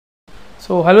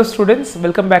So hello students,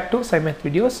 welcome back to SciMath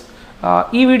videos.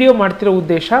 ಈ video ಮಾಡ್ತಿರೋ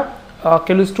ಉದ್ದೇಶ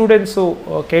ಕೆಲವು ಸ್ಟೂಡೆಂಟ್ಸು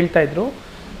ಕೇಳ್ತಾ ಇದ್ರು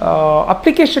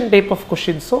ಅಪ್ಲಿಕೇಶನ್ ಟೈಪ್ ಆಫ್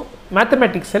ಕ್ವಶನ್ಸು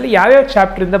ಮ್ಯಾಥಮೆಟಿಕ್ಸಲ್ಲಿ ಯಾವ್ಯಾವ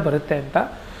ಚಾಪ್ಟ್ರಿಂದ ಬರುತ್ತೆ ಅಂತ.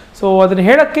 ಸೊ ಅದನ್ನು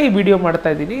ಹೇಳೋಕ್ಕೆ ಈ ವಿಡಿಯೋ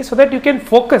ಮಾಡ್ತಾ ಇದ್ದೀನಿ so that you can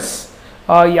focus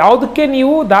ಯಾವುದಕ್ಕೆ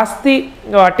ನೀವು ಜಾಸ್ತಿ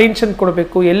ಅಟೆನ್ಷನ್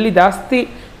ಕೊಡಬೇಕು, ಎಲ್ಲಿ ಜಾಸ್ತಿ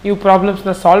ನೀವು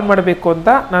ಪ್ರಾಬ್ಲಮ್ಸ್ನ ಸಾಲ್ವ್ ಮಾಡಬೇಕು ಅಂತ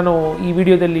ನಾನು ಈ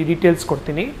ವಿಡಿಯೋದಲ್ಲಿ ಡೀಟೇಲ್ಸ್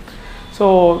ಕೊಡ್ತೀನಿ. ಸೊ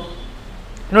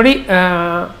ನೋಡಿ,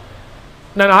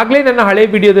 ನಾನು ಆಗಲೇ ನನ್ನ ಹಳೆ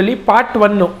ವಿಡಿಯೋದಲ್ಲಿ ಪಾರ್ಟ್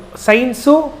 1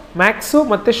 ಸೈನ್ಸು, ಮ್ಯಾಥ್ಸು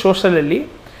ಮತ್ತು ಸೋಷಲಲ್ಲಿ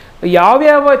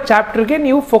ಯಾವ್ಯಾವ ಚಾಪ್ಟರ್ಗೆ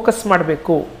ನೀವು ಫೋಕಸ್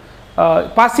ಮಾಡಬೇಕು,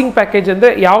 ಪಾಸಿಂಗ್ ಪ್ಯಾಕೇಜ್ ಅಂದರೆ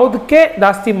ಯಾವುದಕ್ಕೆ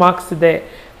ಜಾಸ್ತಿ ಮಾರ್ಕ್ಸ್ ಇದೆ,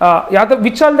 ಯಾವುದೋ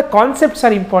which all the concepts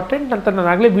are important ಅಂತ ನಾನು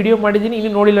ಆಗಲೇ ವಿಡಿಯೋ ಮಾಡಿದ್ದೀನಿ.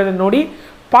 ಇನ್ನು ನೋಡಿಲ್ಲ ನಾನು ನೋಡಿ.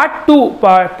 ಪಾರ್ಟ್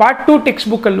 2 ಟೆಕ್ಸ್ಟ್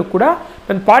ಬುಕ್ಕಲ್ಲೂ ಕೂಡ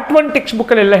ನಾನು ಪಾರ್ಟ್ 1 ಟೆಕ್ಸ್ಟ್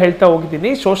ಬುಕ್ಕಲ್ಲೆಲ್ಲ ಹೇಳ್ತಾ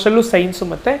ಹೋಗಿದ್ದೀನಿ, ಸೋಷಲ್ಲು, ಸೈನ್ಸು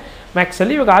ಮತ್ತು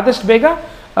ಮ್ಯಾಥ್ಸಲ್ಲಿ. ಇವಾಗ ಆದಷ್ಟು ಬೇಗ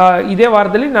ಇದೇ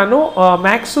ವಾರದಲ್ಲಿ ನಾನು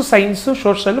ಮ್ಯಾಥ್ಸು, ಸೈನ್ಸು,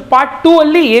 ಸೋಷಲ್ಲು ಪಾರ್ಟ್ 2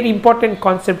 ಅಲ್ಲಿ ಏನು ಇಂಪಾರ್ಟೆಂಟ್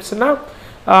ಕಾನ್ಸೆಪ್ಟ್ಸನ್ನ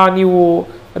ನೀವು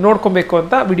ನೋಡ್ಕೊಬೇಕು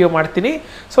ಅಂತ ವಿಡಿಯೋ ಮಾಡ್ತೀನಿ.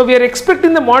 So we are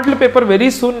expecting the model paper very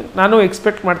soon. ನಾನು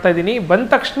ಎಕ್ಸ್ಪೆಕ್ಟ್ ಮಾಡ್ತಾ ಇದ್ದೀನಿ. ಬಂದ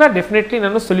ತಕ್ಷಣ ಡೆಫಿನೆಟ್ಲಿ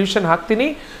ನಾನು ಸೊಲ್ಯೂಷನ್ ಹಾಕ್ತೀನಿ.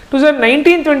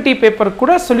 2019-20 ಪೇಪರ್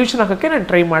ಕೂಡ ಸೊಲ್ಯೂಷನ್ ಹಾಕೋಕ್ಕೆ ನಾನು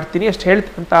ಟ್ರೈ ಮಾಡ್ತೀನಿ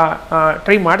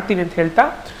ಅಂತ ಹೇಳ್ತಾ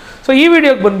ಸೊ ಈ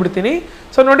ವಿಡಿಯೋಗೆ ಬಂದುಬಿಡ್ತೀನಿ.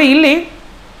 ಸೊ ನೋಡಿ, ಇಲ್ಲಿ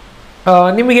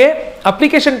ನಿಮಗೆ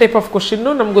ಅಪ್ಲಿಕೇಶನ್ ಟೈಪ್ ಆಫ್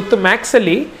ಕ್ವಶನ್ನು ನಮ್ಗೆ ಗೊತ್ತು.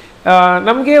 ಮ್ಯಾಥ್ಸಲ್ಲಿ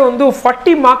ನಮಗೆ ಒಂದು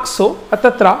 40 ಮಾರ್ಕ್ಸು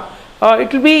ಹತ್ತತ್ರ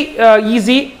ಇಟ್ ವಿಲ್ ಬಿ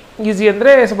ಈಸಿ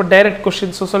ಅಂದರೆ ಸ್ವಲ್ಪ ಡೈರೆಕ್ಟ್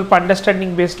ಕ್ವಶನ್ಸು, ಸ್ವಲ್ಪ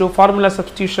ಅಂಡರ್ಸ್ಟ್ಯಾಂಡಿಂಗ್ ಬೇಸ್ಡು, ಫಾರ್ಮುಲಾ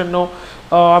ಸಬ್ಸ್ಟಿಟ್ಯೂಷನ್ನು,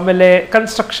 ಆಮೇಲೆ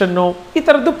ಕನ್ಸ್ಟ್ರಕ್ಷನ್ನು, ಈ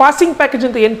ಥರದ್ದು ಪಾಸಿಂಗ್ ಪ್ಯಾಕೇಜ್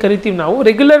ಅಂತ ಏನು ಕರಿತೀವಿ ನಾವು,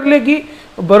 ರೆಗ್ಯುಲರ್ಲಿಯಾಗಿ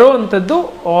ಬರೋ ಅಂಥದ್ದು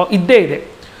ಇದ್ದೇ ಇದೆ.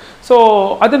 ಸೊ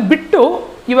ಅದನ್ನು ಬಿಟ್ಟು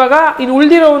ಇವಾಗ ಇನ್ನು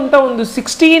ಉಳಿದಿರೋವಂಥ ಒಂದು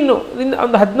 16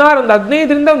 ಒಂದು 16 ಒಂದು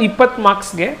 15ರಿಂದ ಒಂದು 20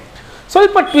 ಮಾರ್ಕ್ಸ್ಗೆ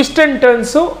ಸ್ವಲ್ಪ ಟ್ವಿಸ್ಟ್ ಆ್ಯಂಡ್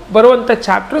ಟರ್ನ್ಸು ಬರುವಂಥ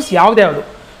ಚಾಪ್ಟರ್ಸ್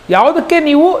ಯಾವುದಕ್ಕೆ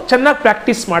ನೀವು ಚೆನ್ನಾಗಿ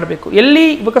ಪ್ರಾಕ್ಟೀಸ್ ಮಾಡಬೇಕು. ಎಲ್ಲಿ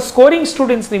ಇವಾಗ ಸ್ಕೋರಿಂಗ್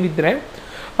ಸ್ಟೂಡೆಂಟ್ಸ್ ನೀವಿದ್ದರೆ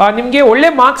ನಿಮಗೆ ಒಳ್ಳೆ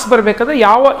ಮಾರ್ಕ್ಸ್ ಬರಬೇಕಂದ್ರೆ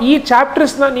ಈ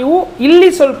ಚಾಪ್ಟರ್ಸ್ನ ನೀವು ಇಲ್ಲಿ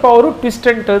ಸ್ವಲ್ಪ ಅವರು ಟ್ವಿಸ್ಟ್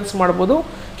ಆ್ಯಂಡ್ ಟರ್ನ್ಸ್ ಮಾಡ್ಬೋದು,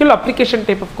 ಕೆಲವು ಅಪ್ಲಿಕೇಶನ್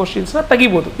ಟೈಪ್ ಆಫ್ ಕ್ವಶನ್ಸ್ನ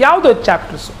ತೆಗಿಬೋದು. ಯಾವುದೋ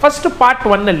ಚಾಪ್ಟರ್ಸು ಫಸ್ಟ್ ಪಾರ್ಟ್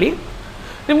 1ನಲ್ಲಿ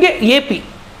ನಿಮಗೆ AP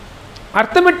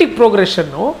ಅರ್ಥಮೆಟಿಕ್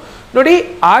ಪ್ರೋಗ್ರೆಷನ್ನು ನೋಡಿ.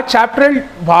 ಆ ಚಾಪ್ಟ್ರಲ್ಲಿ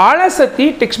ಭಾಳ ಸತಿ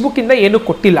ಟೆಕ್ಸ್ಟ್ ಬುಕ್ಕಿಂದ ಏನೂ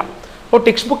ಕೊಟ್ಟಿಲ್ಲ,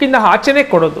 ಟೆಕ್ಸ್ಟ್ ಬುಕ್ಕಿಂದ ಆಚೆನೇ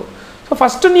ಕೊಡೋದು. ಸೊ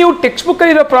ಫಸ್ಟು ನೀವು ಟೆಕ್ಸ್ಟ್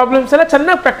ಬುಕ್ಕಲ್ಲಿರೋ ಪ್ರಾಬ್ಲಮ್ಸ್ ಎಲ್ಲ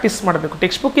ಚೆನ್ನಾಗಿ ಪ್ರಾಕ್ಟೀಸ್ ಮಾಡಬೇಕು.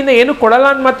 ಟೆಕ್ಸ್ಟ್ ಬುಕ್ಕಿಂದ ಏನು ಕೊಡಲ್ಲ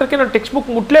ಅಂದ ಮಾತ್ರಕ್ಕೆ ನಾವು ಟೆಕ್ಸ್ಟ್ ಬುಕ್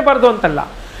ಮುಟ್ಲೇಬಾರ್ದು ಅಂತಲ್ಲ.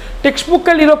 ಟೆಕ್ಸ್ಟ್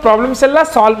ಬುಕ್ಕಲ್ಲಿರೋ ಪ್ರಾಬ್ಲಮ್ಸ್ ಎಲ್ಲ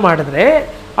ಸಾಲ್ವ್ ಮಾಡಿದ್ರೆ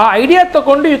ಆ ಐಡಿಯಾ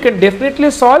ತೊಗೊಂಡು you can definitely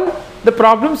solve the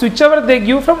problems which ever they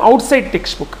give from outside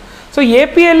text book. So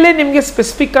AP-ಯಲ್ಲೇ ನಿಮಗೆ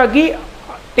ಸ್ಪೆಸಿಫಿಕ್ ಆಗಿ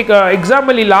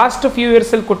ಎಕ್ಸಾಮಲ್ಲಿ ಲಾಸ್ಟ್ ಫ್ಯೂ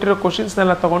ಇಯರ್ಸಲ್ಲಿ ಕೊಟ್ಟಿರೋ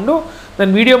ಕ್ವಶನ್ಸ್ನೆಲ್ಲ ತೊಗೊಂಡು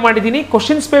ನಾನು ವಿಡಿಯೋ ಮಾಡಿದ್ದೀನಿ.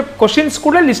 ಕ್ವಶನ್ಸ್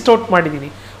ಕೂಡ ಲಿಸ್ಟ್ ಔಟ್ ಮಾಡಿದ್ದೀನಿ.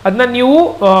 ಅದನ್ನ ನೀವು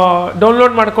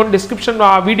ಡೌನ್ಲೋಡ್ ಮಾಡ್ಕೊಂಡು ಡಿಸ್ಕ್ರಿಪ್ಷನ್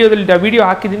ಆ ವಿಡಿಯೋ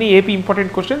ಹಾಕಿದ್ದೀನಿ, AP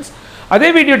ಇಂಪಾರ್ಟೆಂಟ್ ಕ್ವಶನ್ಸ್. ಅದೇ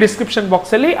ವಿಡಿಯೋ ಡಿಸ್ಕ್ರಿಪ್ಷನ್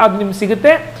ಬಾಕ್ಸಲ್ಲಿ ಅದು ನಿಮ್ಗೆ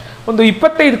ಸಿಗುತ್ತೆ. ಒಂದು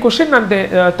 25 ಕ್ವಶನ್ ನಾನು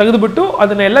ತೆಗೆದುಬಿಟ್ಟು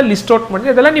ಅದನ್ನೆಲ್ಲ ಲಿಸ್ಟ್ ಔಟ್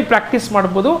ಮಾಡಿ ಅದೆಲ್ಲ ನೀವು ಪ್ರಾಕ್ಟೀಸ್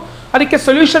ಮಾಡ್ಬೋದು. ಅದಕ್ಕೆ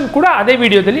ಸೊಲ್ಯೂಷನ್ ಕೂಡ ಅದೇ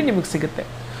ವಿಡಿಯೋದಲ್ಲಿ ನಿಮಗೆ ಸಿಗುತ್ತೆ.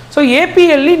 ಸೊ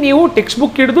AP-ಯಲ್ಲಿ ನೀವು ಟೆಕ್ಸ್ಟ್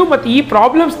ಬುಕ್ ಹಿಡಿದು ಮತ್ತು ಈ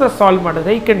ಪ್ರಾಬ್ಲಮ್ಸ್ನ ಸಾಲ್ವ್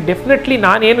ಮಾಡಿದ್ರೆ ಯು ಕ್ಯಾನ್ ಡೆಫಿನೆಟ್ಲಿ,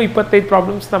 ನಾನೇನು 25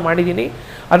 ಪ್ರಾಬ್ಲಮ್ಸ್ನ ಮಾಡಿದ್ದೀನಿ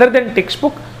other then text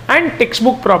book and text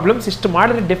book problems ಇಷ್ಟು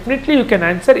ಮಾಡಿದ್ರೆ definitely you can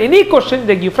answer any question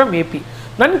they give from AP.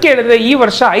 ನಾನು ಕೇಳಿದ್ರೆ ಈ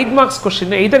ವರ್ಷ 5 ಮಾರ್ಕ್ಸ್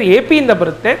ಕ್ವಶನ್ ಇದರ AP-ಯಿಂದ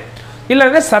ಬರುತ್ತೆ,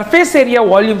 ಇಲ್ಲಾಂದರೆ ಸರ್ಫೇಸ್ ಏರಿಯಾ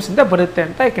ವಾಲ್ಯೂಮ್ಸಿಂದ ಬರುತ್ತೆ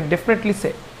ಅಂತ ಐ ಕ್ಯಾನ್ ಡೆಫಿನೆಟ್ಲಿ ಸೇ.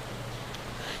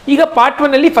 ಈಗ ಪಾರ್ಟ್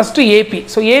 1ನಲ್ಲಿ ಫಸ್ಟು AP.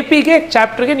 ಸೊ AP-ಗೆ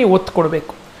ಚಾಪ್ಟರ್ಗೆ ನೀವು ಒತ್ತು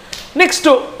ಕೊಡಬೇಕು.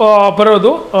 ನೆಕ್ಸ್ಟು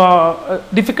ಬರೋದು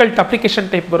ಡಿಫಿಕಲ್ಟ್ ಅಪ್ಲಿಕೇಶನ್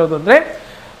ಟೈಪ್ ಬರೋದು ಅಂದರೆ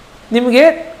ನಿಮಗೆ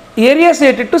ಏರಿಯಾಸ್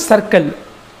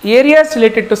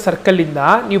ರಿಲೇಟೆಡ್ ಟು ಸರ್ಕಲ್ಲಿಂದ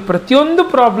ನೀವು ಪ್ರತಿಯೊಂದು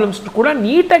ಪ್ರಾಬ್ಲಮ್ಸ್ನು ಕೂಡ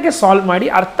ನೀಟಾಗಿ ಸಾಲ್ವ್ ಮಾಡಿ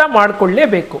ಅರ್ಥ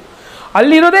ಮಾಡಿಕೊಳ್ಳೇಬೇಕು.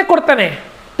 ಅಲ್ಲಿರೋದೇ ಕೊಡ್ತಾನೆ,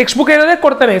 ಟೆಕ್ಸ್ಟ್ ಬುಕ್ ಇರೋದೇ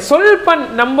ಕೊಡ್ತಾನೆ, ಸ್ವಲ್ಪ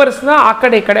ನಂಬರ್ಸ್ನ ಆ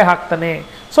ಕಡೆ ಈ ಕಡೆ ಹಾಕ್ತಾನೆ,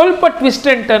 ಸ್ವಲ್ಪ ಟ್ವಿಸ್ಟ್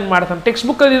ಆ್ಯಂಡ್ ಟರ್ನ್ ಮಾಡ್ತಾನೆ. ಟೆಕ್ಸ್ಟ್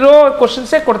ಬುಕ್ಕಲ್ಲಿರೋ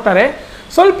ಕ್ವಶನ್ಸೇ ಕೊಡ್ತಾರೆ,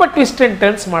 ಸ್ವಲ್ಪ ಟ್ವಿಸ್ಟ್ ಆ್ಯಂಡ್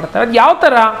ಟರ್ನ್ಸ್ ಮಾಡ್ತಾರೆ. ಅದು ಯಾವ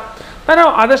ಥರ ನಾನು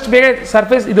ಆದಷ್ಟು ಬೇಗ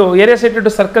ಏರಿಯಾಸ್ ರಿಲೇಟೆಡ್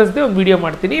ಟು ಸರ್ಕಲ್ಸ್ದೇ ಒಂದು ವಿಡಿಯೋ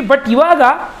ಮಾಡ್ತೀನಿ. ಬಟ್ ಇವಾಗ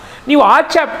ನೀವು ಆ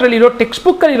ಚಾಪ್ಟ್ರಲ್ಲಿರೋ ಟೆಕ್ಸ್ಟ್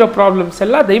ಬುಕ್ಕಲ್ಲಿರೋ ಪ್ರಾಬ್ಲಮ್ಸ್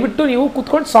ಎಲ್ಲ ದಯವಿಟ್ಟು ನೀವು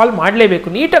ಕೂತ್ಕೊಂಡು ಸಾಲ್ವ್ ಮಾಡಲೇಬೇಕು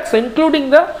ನೀಟಾಗಿ, ಇನ್ಕ್ಲೂಡಿಂಗ್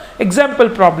ದ ಎಕ್ಸಾಂಪಲ್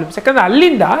ಪ್ರಾಬ್ಲಮ್ಸ್. ಯಾಕಂದರೆ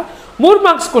ಅಲ್ಲಿಂದ 3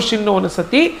 ಮಾರ್ಕ್ಸ್ ಕ್ವಶನ್ನು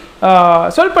ಒಂದ್ಸತಿ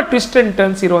ಸ್ವಲ್ಪ ಟ್ವಿಸ್ಟ್ ಆ್ಯಂಡ್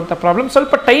ಟರ್ನ್ಸ್ ಇರುವಂಥ ಪ್ರಾಬ್ಲಮ್,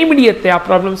 ಸ್ವಲ್ಪ ಟೈಮ್ ಹಿಡಿಯುತ್ತೆ ಆ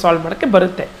ಪ್ರಾಬ್ಲಮ್ ಸಾಲ್ವ್ ಮಾಡೋಕ್ಕೆ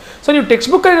ಬರುತ್ತೆ. ಸೊ ನೀವು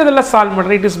ಟೆಕ್ಸ್ಟ್ ಬುಕ್ಕಲ್ಲಿರೋದೆಲ್ಲ ಸಾಲ್ವ್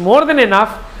ಮಾಡಿದ್ರೆ it is more than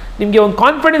enough. ನಿಮಗೆ ಒಂದು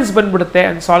ಕಾನ್ಫಿಡೆನ್ಸ್ ಬಂದುಬಿಡುತ್ತೆ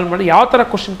ಅಂಡ್ ಸಾಲ್ವ್ ಮಾಡಿ ಯಾವ ಥರ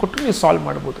ಕ್ವಶನ್ ಕೊಟ್ಟರು ನೀವು ಸಾಲ್ವ್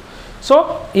ಮಾಡ್ಬೋದು. So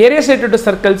areas related to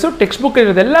circles text book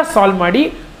ಇರೋದೆಲ್ಲ ಸಾಲ್ವ್ ಮಾಡಿ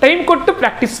ಟೈಮ್ ಕೊಟ್ಟು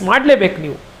ಪ್ರಾಕ್ಟೀಸ್ ಮಾಡಲೇಬೇಕು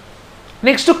ನೀವು.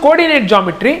 ನೆಕ್ಸ್ಟು ಕೋಆರ್ಡಿನೇಟ್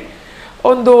ಜಾಮಿಟ್ರಿ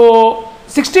ಒಂದು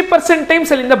 60%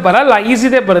 ಟೈಮ್ಸ್ ಅಲ್ಲಿಂದ ಬರಲ್ಲ,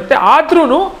 ಈಸಿದೇ ಬರುತ್ತೆ.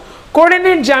 ಆದ್ರೂ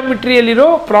ಕೋಆರ್ಡಿನೇಟ್ ಜಾಮಿಟ್ರಿಯಲ್ಲಿರೋ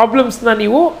ಪ್ರಾಬ್ಲಮ್ಸ್ನ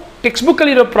ನೀವು ಟೆಕ್ಸ್ಟ್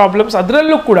ಬುಕ್ಕಲ್ಲಿರೋ ಪ್ರಾಬ್ಲಮ್ಸ್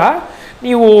ಅದರಲ್ಲೂ ಕೂಡ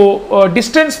ನೀವು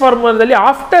distance ಫಾರ್ಮುಲಾದಲ್ಲಿ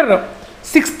after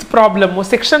 6th problem,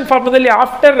 section ಫಾರ್ಮುಲಾದಲ್ಲಿ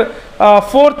after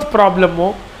 4th problem,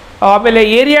 ಆಮೇಲೆ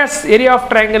area of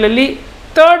ಟ್ರಯಾಂಗಲಲ್ಲಿ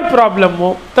 3rd problem,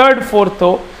 3rd 4th.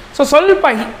 So ಸ್ವಲ್ಪ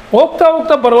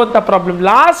ಹೋಗ್ತಾ ಬರುವಂಥ problem,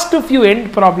 last few end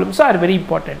problems are very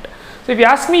important. So if you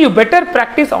ask me, you better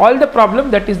practice all the problem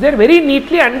that is there very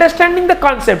neatly, understanding the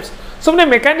concepts. ಸುಮ್ಮನೆ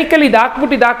mechanical ಇದು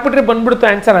ಹಾಕ್ಬಿಟ್ರೆ ಬಂದ್ಬಿಡ್ತು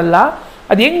answer ಅಲ್ಲ.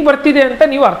 ಅದು ಹೆಂಗೆ ಬರ್ತಿದೆ ಅಂತ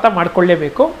ನೀವು ಅರ್ಥ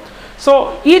ಮಾಡ್ಕೊಳ್ಳೇಬೇಕು. ಸೊ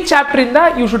ಈ ಚಾಪ್ಟ್ರಿಂದ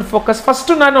ಯು ಶುಡ್ ಫೋಕಸ್.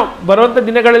 ಫಸ್ಟು ನಾನು ಬರುವಂಥ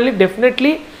ದಿನಗಳಲ್ಲಿ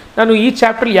ಡೆಫಿನೆಟ್ಲಿ ನಾನು ಈ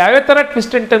ಚಾಪ್ಟ್ರಲ್ಲಿ ಯಾವ್ಯಾವ ಥರ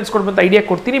ಟ್ವಿಸ್ಟ್ ಆ್ಯಂಡ್ ಟರ್ನ್ಸ್ ಕೊಡುವಂಥ ಐಡಿಯಾ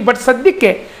ಕೊಡ್ತೀನಿ. ಬಟ್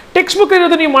ಸದ್ಯಕ್ಕೆ ಟೆಕ್ಸ್ಟ್ ಬುಕ್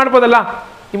ಇರೋದು ನೀವು ಮಾಡ್ಬೋದಲ್ಲ,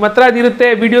 ನಿಮ್ಮ ಹತ್ರ ಅದಿರುತ್ತೆ,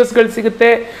 ವೀಡಿಯೋಸ್ಗಳು ಸಿಗುತ್ತೆ.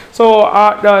 ಸೊ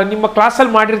ನಿಮ್ಮ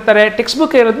ಕ್ಲಾಸಲ್ಲಿ ಮಾಡಿರ್ತಾರೆ, ಟೆಕ್ಸ್ಟ್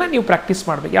ಬುಕ್ ಇರೋದನ್ನ ನೀವು ಪ್ರಾಕ್ಟೀಸ್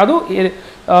ಮಾಡಬೇಕು. ಯಾವುದು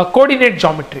ಕೋಆರ್ಡಿನೇಟ್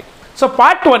ಜಾಮೆಟ್ರಿ. ಸೊ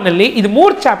ಪಾರ್ಟ್ 1ಅಲ್ಲಿ ಇದು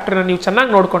 3 ಚಾಪ್ಟರ್ನ ನೀವು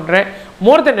ಚೆನ್ನಾಗಿ ನೋಡಿಕೊಂಡ್ರೆ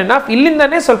ಮೋರ್ ದೆನ್ ಎನಫ್.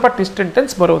 ಇಲ್ಲಿಂದನೇ ಸ್ವಲ್ಪ ಟ್ವಿಸ್ಟ್ ಆ್ಯಂಡ್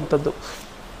ಟರ್ನ್ಸ್ ಬರುವಂಥದ್ದು.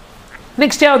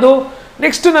 ನೆಕ್ಸ್ಟ್ ಯಾವುದು?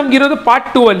 Next ನಮಗಿರೋದು part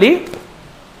 2ಅಲ್ಲಿ.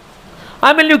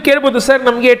 ಆಮೇಲೆ ನೀವು ಕೇಳ್ಬೋದು, ಸರ್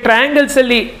ನಮಗೆ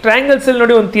ಟ್ರಯಾಂಗಲ್ಸಲ್ಲಿ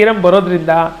ನೋಡಿ ಒಂದು ಥಿಯರಮ್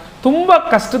ಬರೋದ್ರಿಂದ ತುಂಬ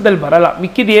ಕಷ್ಟದಲ್ಲಿ ಬರಲ್ಲ,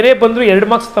 ಮಿಕ್ಕಿದ ಏನೇ ಬಂದರೂ 2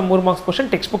 ಮಾರ್ಕ್ಸ್ ಅಥವಾ 3 ಮಾರ್ಕ್ಸ್ ಕ್ವಶನ್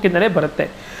ಟೆಕ್ಸ್ಟ್ ಬುಕ್ಕಿಂದನೇ ಬರುತ್ತೆ.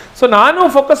 ಸೊ ನಾನು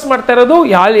ಫೋಕಸ್ ಮಾಡ್ತಾ ಇರೋದು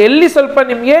ಎಲ್ಲಿ ಸ್ವಲ್ಪ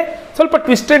ನಿಮಗೆ ಸ್ವಲ್ಪ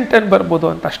ಟ್ವಿಸ್ಟ್ ಆ್ಯಂಡ್ ಟರ್ನ್ ಬರ್ಬೋದು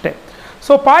ಅಂತ ಅಷ್ಟೇ.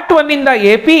 ಸೊ ಪಾರ್ಟ್ 1ಇಂದ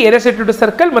AP, ಎರೆಸಿಟಿವ್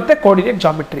ಸರ್ಕಲ್ ಮತ್ತು ಕೋಆರ್ಡಿನೇಟ್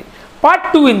ಜಾಮೆಟ್ರಿ. ಪಾರ್ಟ್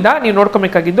 2ಇಂದ ನೀವು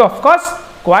ನೋಡ್ಕೊಬೇಕಾಗಿದ್ದು of course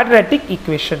quadratic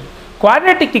equation.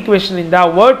 Quadratic ಈಕ್ವೇಷನಿಂದ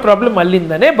word problem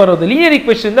ಅಲ್ಲಿಂದನೇ ಬರೋದು. ಲೀನಿಯರ್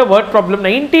ಈಕ್ವೇಷನಿಂದ ವರ್ಡ್ ಪ್ರಾಬ್ಲಮ್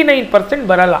 99%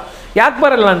 ಬರಲ್ಲ. ಯಾಕೆ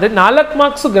ಬರಲ್ಲ ಅಂದರೆ 4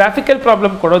 ಮಾರ್ಕ್ಸ್ ಗ್ರಾಫಿಕಲ್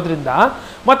ಪ್ರಾಬ್ಲಮ್ ಕೊಡೋದ್ರಿಂದ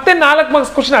ಮತ್ತೆ 4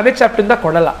 ಮಾರ್ಕ್ಸ್ ಕ್ವಶನ್ ಅದೇ ಚಾಪ್ಟರಿಂದ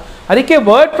ಕೊಡಲ್ಲ. ಅದಕ್ಕೆ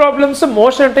word problems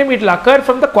most of time it will occur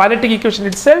from the quadratic equation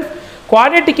it self.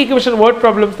 Quadratic equation word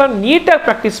ಪ್ರಾಬ್ಲಮ್ಸ್ನ ನೀಟಾಗಿ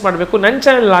ಪ್ರಾಕ್ಟೀಸ್ ಮಾಡಬೇಕು. ನನ್ನ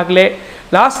ಚಾನಲ್ ಆಗಲೇ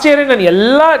ಲಾಸ್ಟ್ ಇಯರೇ ನಾನು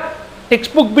ಎಲ್ಲ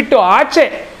ಟೆಕ್ಸ್ಟ್ ಬುಕ್ ಬಿಟ್ಟು ಆಚೆ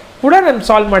ಕೂಡ ನಾನು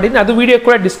ಸಾಲ್ವ್ ಮಾಡಿದ್ದೀನಿ. ಅದು ವಿಡಿಯೋ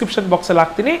ಕೂಡ ಡಿಸ್ಕ್ರಿಪ್ಷನ್ ಬಾಕ್ಸಲ್ಲಿ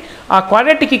ಹಾಕ್ತೀನಿ. ಆ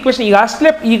ಕ್ವಾಡ್ರಾಟಿಕ್ ಈಕ್ವೇಷನ್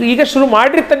ಈಗ ಶುರು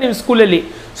ಮಾಡಿರ್ತಾನೆ ನಿಮ್ಮ ಸ್ಕೂಲಲ್ಲಿ.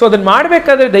 ಸೊ ಅದನ್ನು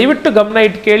ಮಾಡಬೇಕಾದ್ರೆ ದಯವಿಟ್ಟು ಗಮನ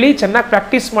ಇಟ್ಟು ಕೇಳಿ, ಚೆನ್ನಾಗಿ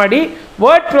ಪ್ರಾಕ್ಟೀಸ್ ಮಾಡಿ.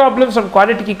 Word problems on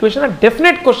quadratic equation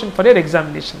definite question for your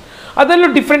examination. ಅದರಲ್ಲೂ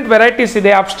ಡಿಫ್ರೆಂಟ್ ವೆರೈಟೀಸ್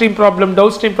ಇದೆ. Up stream problem,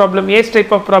 down stream problem, Ace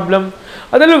type of problem.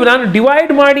 ಅದರಲ್ಲೂ ನಾನು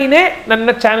ಡಿವೈಡ್ ಮಾಡಿನೇ ನನ್ನ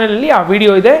ಚಾನಲಲ್ಲಿ ಆ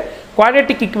ವಿಡಿಯೋ ಇದೆ.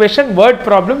 Quadratic equation, word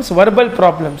problems, verbal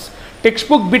problems. Text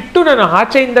book ಬಿಟ್ಟು ನಾನು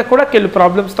ಆಚೆಯಿಂದ ಕೂಡ ಕೆಲವು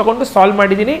ಪ್ರಾಬ್ಲಮ್ಸ್ ತೊಗೊಂಡು ಸಾಲ್ವ್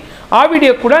ಮಾಡಿದ್ದೀನಿ. ಆ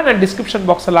ವಿಡಿಯೋ ಕೂಡ ನಾನು ಡಿಸ್ಕ್ರಿಪ್ಷನ್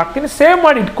ಬಾಕ್ಸಲ್ಲಿ ಹಾಕ್ತೀನಿ, ಸೇವ್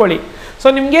ಮಾಡಿ ಇಟ್ಕೊಳ್ಳಿ. ಸೊ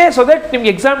ನಿಮಗೆ ಸೊ ದಟ್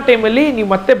ನಿಮ್ಗೆ ಎಕ್ಸಾಮ್ ಟೈಮಲ್ಲಿ ನೀವು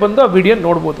ಮತ್ತೆ ಬಂದು ಆ ವಿಡಿಯೋ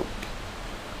ನೋಡ್ಬೋದು.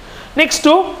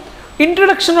 Next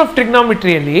introduction of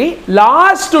ಟ್ರಿಗ್ನಾಮೆಟ್ರಿಯಲ್ಲಿ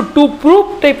last 2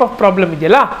 proof type of problem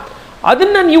ಇದೆಯಲ್ಲ,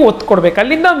 ಅದನ್ನು ನೀವು ಒತ್ತು ಕೊಡಬೇಕು.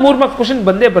 ಅಲ್ಲಿಂದ 3 ಮಾರ್ಕ್ಸ್ ಕ್ವಶನ್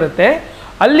ಬಂದೇ ಬರುತ್ತೆ.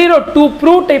 ಅಲ್ಲಿರೋ 2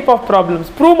 prove type of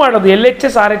problems prove ಮಾಡೋದು,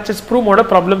 LHS RHS ಪ್ರೂವ್ ಮಾಡೋ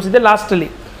ಪ್ರಾಬ್ಲಮ್ಸ್ ಇದೆ ಲಾಸ್ಟಲ್ಲಿ.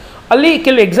 ಅಲ್ಲಿ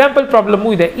ಕೆಲವು ಎಕ್ಸಾಂಪಲ್ ಪ್ರಾಬ್ಲಮ್ಮು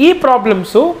ಇದೆ. ಈ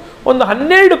ಪ್ರಾಬ್ಲಮ್ಸು ಒಂದು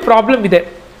 12 ಪ್ರಾಬ್ಲಮ್ ಇದೆ.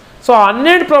 ಸೊ ಆ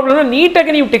 12 ಪ್ರಾಬ್ಲಮ್ನ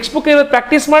ನೀಟಾಗಿ ನೀವು ಟೆಕ್ಸ್ಟ್ ಬುಕ್ ಇರೋದು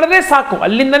ಪ್ರಾಕ್ಟೀಸ್ ಮಾಡಿದ್ರೆ ಸಾಕು,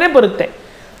 ಅಲ್ಲಿಂದನೇ ಬರುತ್ತೆ.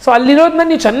 ಸೊ ಅಲ್ಲಿರೋದನ್ನ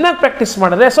ನೀವು ಚೆನ್ನಾಗಿ ಪ್ರಾಕ್ಟೀಸ್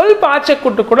ಮಾಡಿದ್ರೆ ಸ್ವಲ್ಪ ಆಚೆ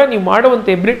ಕೊಟ್ಟು ಕೂಡ ನೀವು ಮಾಡುವಂಥ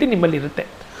ಎಬಿಲಿಟಿ ನಿಮ್ಮಲ್ಲಿ ಇರುತ್ತೆ.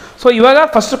 ಸೊ ಇವಾಗ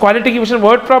first quadratic equation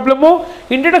word problem,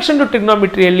 introduction to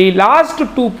ಟ್ರಿಗ್ನಾಮೆಟ್ರಿಯಲ್ಲಿ last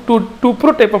two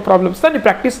proof type of ಪ್ರಾಬ್ಲಮ್ಸ್ನ ನೀವು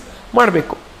ಪ್ರಾಕ್ಟೀಸ್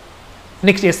ಮಾಡಬೇಕು.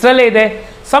 ನೆಕ್ಸ್ಟ್ ಹೆಸರಲ್ಲೇ ಇದೆ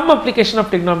some application of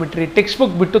trigonometry. Text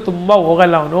book ಬಿಟ್ಟು ತುಂಬ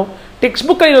ಹೋಗಲ್ಲ ಅವನು. ಟೆಕ್ಸ್ಟ್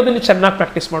ಬುಕ್ಕಲ್ಲಿ ಇರೋದು ನೀವು ಚೆನ್ನಾಗಿ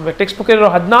ಪ್ರಾಕ್ಟೀಸ್ ಮಾಡಬೇಕು. ಟೆಕ್ಸ್ಟ್ ಬುಕ್ಕಲ್ಲಿರೋ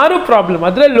 16 ಪ್ರಾಬ್ಲಮ್,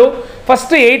 ಅದರಲ್ಲೂ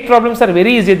first 8 problems are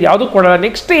very easy, ಅದು ಯಾವುದು ಕೊಡಲ್ಲ.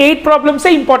 Next 8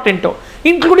 ಪ್ರಾಬ್ಲಮ್ಸೇ important,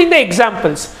 including the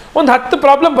examples. ಒಂದು 10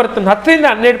 ಪ್ರಾಬ್ಲಮ್ ಬರುತ್ತೆ, 10ರಿಂದ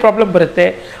 12 ಪ್ರಾಬ್ಲಮ್ ಬರುತ್ತೆ.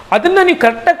 ಅದನ್ನು ನೀವು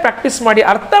ಕರೆಕ್ಟಾಗಿ ಪ್ರಾಕ್ಟೀಸ್ ಮಾಡಿ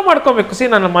ಅರ್ಥ ಮಾಡ್ಕೊಬೇಕು.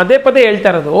 ನಾನು ಪದೇ ಪದೇ ಹೇಳ್ತಾ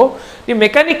ಇರೋದು, ನೀವು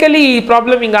ಮೆಕ್ಯಾನಿಕಲಿ ಈ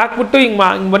ಪ್ರಾಬ್ಲಮ್ ಹಿಂಗೆ ಹಾಕ್ಬಿಟ್ಟು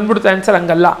ಹಿಂಗೆ ಬಂದ್ಬಿಡುತ್ತೆ ಆನ್ಸರ್,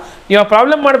 ಹಂಗಲ್ಲ. ನೀವು ಆ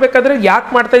ಪ್ರಾಬ್ಲಮ್ ಮಾಡಬೇಕಾದ್ರೆ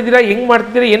ಯಾಕೆ ಮಾಡ್ತಾ ಇದ್ದೀರಾ, ಹೆಂಗೆ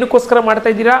ಮಾಡ್ತಿದ್ದೀರಾ, ಏನಕ್ಕೋಸ್ಕರ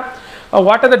ಮಾಡ್ತಾ ಇದ್ದೀರಾ,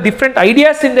 what are the different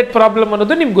ideas in that problem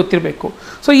ಅನ್ನೋದು ನಿಮ್ಗೆ ಗೊತ್ತಿರಬೇಕು.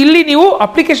 ಸೊ ಇಲ್ಲಿ ನೀವು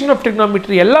ಅಪ್ಲಿಕೇಶನ್ ಆಫ್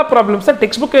ಟ್ರಿಗ್ನಾಮೆಟ್ರಿ ಎಲ್ಲ ಪ್ರಾಬ್ಲಮ್ಸ್ನ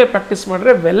ಟೆಕ್ಸ್ಟ್ ಬುಕ್ ಪ್ರಾಕ್ಟೀಸ್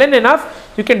ಮಾಡಿದ್ರೆ well and enough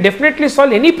you can definitely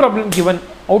solve any problem given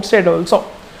outside also.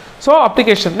 So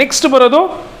application next ಬರೋದು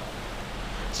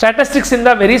ಸ್ಟ್ಯಾಟಿಸ್ಟಿಕ್ಸ್ ಇಂದ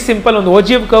very simple. ಒಂದು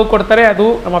OGF ಕರ್ವ್ ಕೊಡ್ತಾರೆ, ಅದು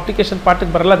ನಮ್ಮ ಅಪ್ಲಿಕೇಶನ್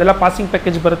ಪಾರ್ಟಿಗೆ ಬರಲ್ಲ, ಅದೆಲ್ಲ ಪಾಸಿಂಗ್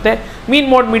ಪ್ಯಾಕೇಜ್ ಬರುತ್ತೆ. ಮೀನ್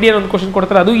ಮೋಡ್ ಮೀಡಿಯನ್ ಒಂದು ಕ್ವಶನ್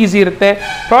ಕೊಡ್ತಾರೆ, ಅದು ಈಸಿ ಇರುತ್ತೆ.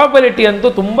 ಪ್ರಾಬಬಿಲಿಟಿ ಅಂತೂ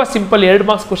ತುಂಬ ಸಿಂಪಲ್,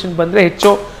 2 ಮಾರ್ಕ್ಸ್ ಕ್ವಶನ್ ಬಂದರೆ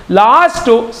ಹೆಚ್ಚು.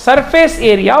 Last surface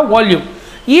area volume.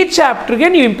 ಈ ಚಾಪ್ಟರ್ಗೆ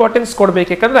ನೀವು ಇಂಪಾರ್ಟೆನ್ಸ್ ಕೊಡಬೇಕು.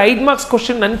 ಯಾಕಂದರೆ 5 ಮಾರ್ಕ್ಸ್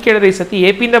ಕ್ವಶನ್ ನನ್ನ ಕೇಳಿದ್ರೆ ಈ ಸತಿ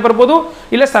AP ಇಂದ ಬರ್ಬೋದು,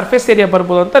 ಇಲ್ಲ ಸರ್ಫೇಸ್ ಏರಿಯಾ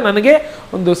ಬರ್ಬೋದು ಅಂತ ನನಗೆ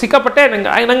ಒಂದು ಸಿಕ್ಕಾಪಟ್ಟೆ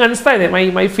ನಂಗೆ ಅನಿಸ್ತಾ ಇದೆ.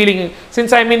 ಮೈ feeling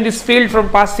since I mean this field from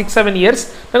past 6-7 years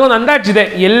ನನಗೊಂದು ಅಂದಾಜಿದೆ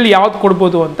ಎಲ್ಲಿ ಯಾವ್ದು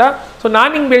ಕೊಡ್ಬೋದು ಅಂತ. ಸೊ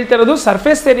ನಾನು ಹಿಂಗೆ ಹೇಳ್ತಾ ಇರೋದು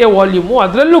ಸರ್ಫೇಸ್ ಏರಿಯಾ ವಾಲ್ಯೂಮು.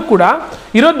 ಅದರಲ್ಲೂ ಕೂಡ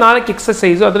ಇರೋದು 4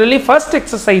 ಎಕ್ಸಸೈಸು. ಅದರಲ್ಲಿ first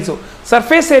exercise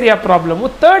surface area problem,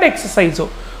 third exercise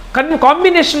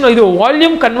combination ಇದು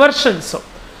ವಾಲ್ಯೂಮ್ ಕನ್ವರ್ಷನ್ಸು.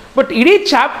 ಬಟ್ ಇಡೀ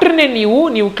ಚಾಪ್ಟರ್ನೇ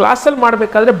ನೀವು ಕ್ಲಾಸಲ್ಲಿ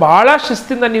ಮಾಡಬೇಕಾದ್ರೆ ಭಾಳ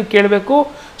ಶಿಸ್ತಿಂದ ನೀವು ಕೇಳಬೇಕು,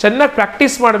 ಚೆನ್ನಾಗಿ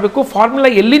ಪ್ರಾಕ್ಟೀಸ್ ಮಾಡಬೇಕು. ಫಾರ್ಮುಲಾ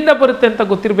ಎಲ್ಲಿಂದ ಬರುತ್ತೆ ಅಂತ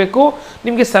ಗೊತ್ತಿರಬೇಕು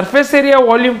ನಿಮಗೆ. Surface area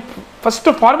volume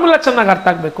first formula ಚೆನ್ನಾಗಿ ಅರ್ಥ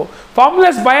ಆಗಬೇಕು.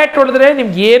 ಫಾರ್ಮುಲಾಸ್ ಬಯಾಟ್ ಹೊಡೆದ್ರೆ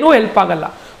ನಿಮ್ಗೆ ಏನೂ ಹೆಲ್ಪ್ ಆಗಲ್ಲ.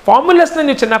 ಫಾರ್ಮುಲಾಸ್ನ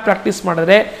ನೀವು ಚೆನ್ನಾಗಿ ಪ್ರಾಕ್ಟೀಸ್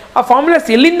ಮಾಡಿದ್ರೆ ಆ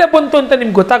ಫಾರ್ಮುಲಾಸ್ ಎಲ್ಲಿಂದ ಬಂತು ಅಂತ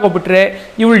ನಿಮ್ಗೆ ಗೊತ್ತಾಗೋಗ್ಬಿಟ್ರೆ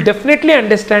you will definitely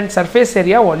understand surface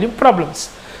area volume problems.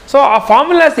 So ಆ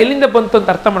ಫಾರ್ಮುಲಾಸ್ ಎಲ್ಲಿಂದ ಬಂತು ಅಂತ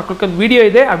ಅರ್ಥ ಮಾಡ್ಕೊಳ್ಳೋಕೆ ಒಂದು ವಿಡಿಯೋ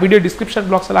ಇದೆ, ಆ ವಿಡಿಯೋ ಡಿಸ್ಕ್ರಿಪ್ಷನ್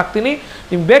ಬಾಕ್ಸಲ್ಲಿ ಹಾಕ್ತೀನಿ,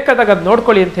 ನಿಮ್ಗೆ ಬೇಕಾದಾಗ ಅದು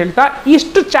ನೋಡ್ಕೊಳ್ಳಿ ಅಂತ ಹೇಳ್ತಾ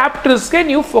ಇಷ್ಟು ಚಾಪ್ಟರ್ಸ್ಗೆ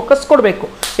ನೀವು ಫೋಕಸ್ ಕೊಡಬೇಕು.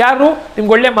 ಯಾರು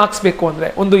ನಿಮ್ಗೆ ಒಳ್ಳೆ ಮಾರ್ಕ್ಸ್ ಬೇಕು ಅಂದರೆ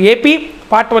ಒಂದು AP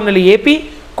part 1ಅಲ್ಲಿ AP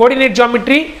coordinate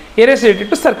geometry, areas related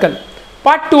to circle.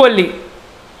 Part 2ಅಲ್ಲಿ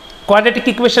quadratic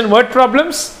equation word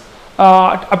problems,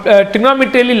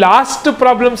 ಟ್ರಿಗ್ನಾಮೆಟ್ರಿಯಲ್ಲಿ last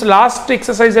problems, last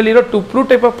ಎಕ್ಸಸೈಸಲ್ಲಿರೋ 2 proof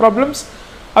type of problems,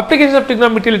 application of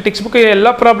ಟ್ರಿಗ್ನಾಮೆಟ್ರಿಯಲ್ಲಿ text book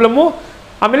ಎಲ್ಲ ಪ್ರಾಬ್ಲಮ್ಮು.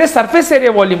 ಆಮೇಲೆ ಸರ್ಫೇಸ್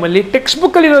ಏರಿಯಾ ವಾಲ್ಯೂಮಲ್ಲಿ ಟೆಕ್ಸ್ಟ್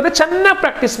ಬುಕ್ಕಲ್ಲಿ ಇರೋದೇ ಚೆನ್ನಾಗಿ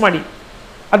ಪ್ರಾಕ್ಟೀಸ್ ಮಾಡಿ.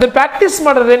 ಅದನ್ನು ಪ್ರಾಕ್ಟೀಸ್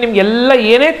ಮಾಡಿದ್ರೆ ನಿಮ್ಗೆಲ್ಲ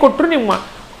ಏನೇ ಕೊಟ್ಟರು ನಿಮ್ಮ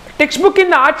ಟೆಕ್ಸ್ಟ್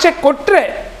ಬುಕ್ಕಿಂದ ಆಚೆ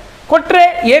ಕೊಟ್ಟರೆ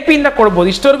ಎ ಪಿಯಿಂದ ಕೊಡ್ಬೋದು.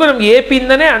 ಇಷ್ಟವರೆಗೂ ನಮ್ಗೆ ಎ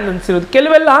ಪಿಯಿಂದನೇ ಅನಿಸಿರೋದು.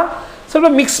 ಕೆಲವೆಲ್ಲ ಸ್ವಲ್ಪ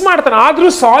ಮಿಕ್ಸ್ ಮಾಡ್ತಾನೆ, ಆದರೂ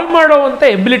ಸಾಲ್ವ್ ಮಾಡೋವಂಥ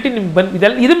ಎಬಿಲಿಟಿ ನಿಮ್ಗೆ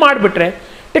ಇದೆಲ್ಲ ಇದು ಮಾಡಿಬಿಟ್ರೆ,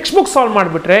 ಟೆಕ್ಸ್ಟ್ ಬುಕ್ ಸಾಲ್ವ್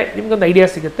ಮಾಡಿಬಿಟ್ರೆ ನಿಮ್ಗೊಂದು ಐಡಿಯಾ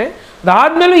ಸಿಗುತ್ತೆ.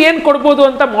 ಅದಾದಮೇಲೂ ಏನು ಕೊಡ್ಬೋದು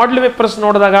ಅಂತ ಮಾಡಲ್ ಪೇಪರ್ಸ್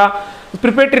ನೋಡಿದಾಗ,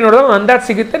 ಪ್ರಿಪೇಟ್ರಿ ನೋಡಿದಾಗ ಒಂದು ಅಂದಾಜು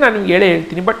ಸಿಗುತ್ತೆ. ನಾನು ನಿಮ್ಗೆ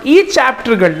ಹೇಳ್ತೀನಿ. ಬಟ್ ಈ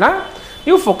ಚಾಪ್ಟರ್ಗಳನ್ನ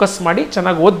ನೀವು ಫೋಕಸ್ ಮಾಡಿ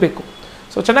ಚೆನ್ನಾಗಿ ಓದಬೇಕು.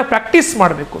 ಸೊ ಚೆನ್ನಾಗಿ ಪ್ರಾಕ್ಟೀಸ್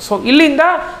ಮಾಡಬೇಕು. ಸೊ ಇಲ್ಲಿಂದ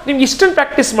ನಿಮ್ಗೆ ಇಷ್ಟನ್ನು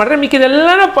ಪ್ರಾಕ್ಟೀಸ್ ಮಾಡಿದ್ರೆ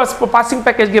ಮಿಕ್ಕಿದೆಲ್ಲನೂ ಪಾಸಿಂಗ್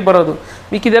ಪ್ಯಾಕೇಜ್ಗೆ ಬರೋದು.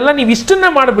 ಮಿಕ್ಕಿದೆಲ್ಲ ನೀವು ಇಷ್ಟನ್ನು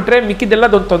ಮಾಡಿಬಿಟ್ರೆ ಮಿಕ್ಕಿದೆಲ್ಲ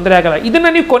ಅದೊಂದು ತೊಂದರೆ ಆಗಲ್ಲ. ಇದನ್ನು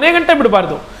ನೀವು ಕೊನೆ ಗಂಟೆ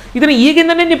ಬಿಡಬಾರ್ದು. ಇದನ್ನು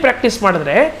ಈಗಿಂದನೇ ನೀವು ಪ್ರಾಕ್ಟೀಸ್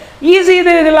ಮಾಡಿದ್ರೆ ಈಸಿ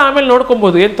ಇದೆ, ಇದೆಲ್ಲ ಆಮೇಲೆ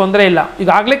ನೋಡ್ಕೊಬೋದು, ಏನು ತೊಂದರೆ ಇಲ್ಲ.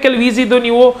 ಈಗಾಗಲೇ ಕೆಲವು ಈಸಿದು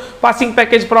ನೀವು passing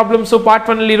package problems, part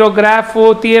 1ಅಲ್ಲಿರೋ graph,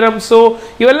 ಥಿಯರಮ್ಸು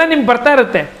ಇವೆಲ್ಲ ನಿಮ್ಗೆ ಬರ್ತಾ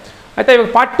ಇರುತ್ತೆ ಆಯಿತಾ. ಇವಾಗ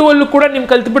ಪಾರ್ಟ್ 2ಅಲ್ಲೂ ಕೂಡ ನೀವು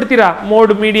ಕಲ್ತ್ಬಿಡ್ತೀರಾ.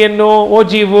 ಮೋಡ್, ಮೀಡಿಯನ್ನು,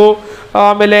 ಓಜಿವು,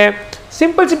 ಆಮೇಲೆ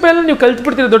ಸಿಂಪಲ್ ಎಲ್ಲ ನೀವು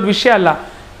ಕಲ್ತ್ಬಿಡ್ತೀರ, ದೊಡ್ಡ ವಿಷಯ ಅಲ್ಲ.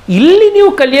 ಇಲ್ಲಿ ನೀವು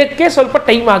ಕಲಿಯೋಕ್ಕೆ ಸ್ವಲ್ಪ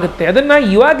ಟೈಮ್ ಆಗುತ್ತೆ. ಅದನ್ನು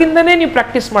ಇವಾಗಿಂದನೇ ನೀವು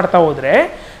ಪ್ರಾಕ್ಟೀಸ್ ಮಾಡ್ತಾ ಹೋದರೆ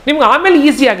ನಿಮ್ಗೆ ಆಮೇಲೆ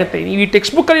ಈಸಿ ಆಗುತ್ತೆ. ನೀವು ಈ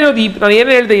ಟೆಕ್ಸ್ಟ್ ಬುಕ್ಕಲ್ಲಿರೋದು, ನಾನು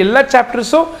ಏನು ಹೇಳಿದೆ, ಎಲ್ಲ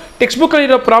ಚಾಪ್ಟರ್ಸು ಟೆಕ್ಸ್ಟ್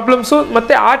ಬುಕ್ಕಲ್ಲಿರೋ ಪ್ರಾಬ್ಲಮ್ಸು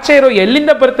ಮತ್ತು ಆಚೆ ಇರೋ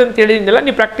ಎಲ್ಲಿಂದ ಬರುತ್ತೆ ಅಂತ ಹೇಳಿದ್ನೆಲ್ಲ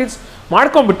ನೀವು ಪ್ರಾಕ್ಟೀಸ್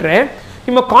ಮಾಡ್ಕೊಂಬಿಟ್ರೆ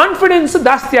ನಿಮ್ಮ ಕಾನ್ಫಿಡೆನ್ಸ್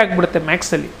ಜಾಸ್ತಿ ಆಗಿಬಿಡುತ್ತೆ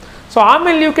ಮ್ಯಾಥ್ಸಲ್ಲಿ. ಸೊ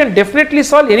ಆಮೇಲೆ you can definitely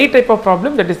solve any type of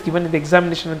problem that is given in the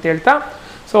examination ಅಂತ ಹೇಳ್ತಾ,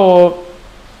 ಸೊ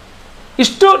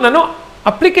ಇಷ್ಟು ನಾನು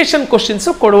ಅಪ್ಲಿಕೇಶನ್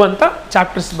ಕ್ವಶನ್ಸು ಕೊಡುವಂಥ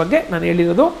ಚಾಪ್ಟರ್ಸ್ ಬಗ್ಗೆ ನಾನು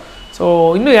ಹೇಳಿರೋದು. ಸೊ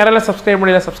ಇನ್ನೂ ಯಾರೆಲ್ಲ ಸಬ್ಸ್ಕ್ರೈಬ್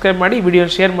ಮಾಡಿಲ್ಲ ಸಬ್ಸ್ಕ್ರೈಬ್ ಮಾಡಿ, ವಿಡಿಯೋ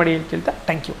ಶೇರ್ ಮಾಡಿ ಅಂತ ಹೇಳ್ತಾ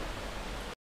ಥ್ಯಾಂಕ್ ಯು.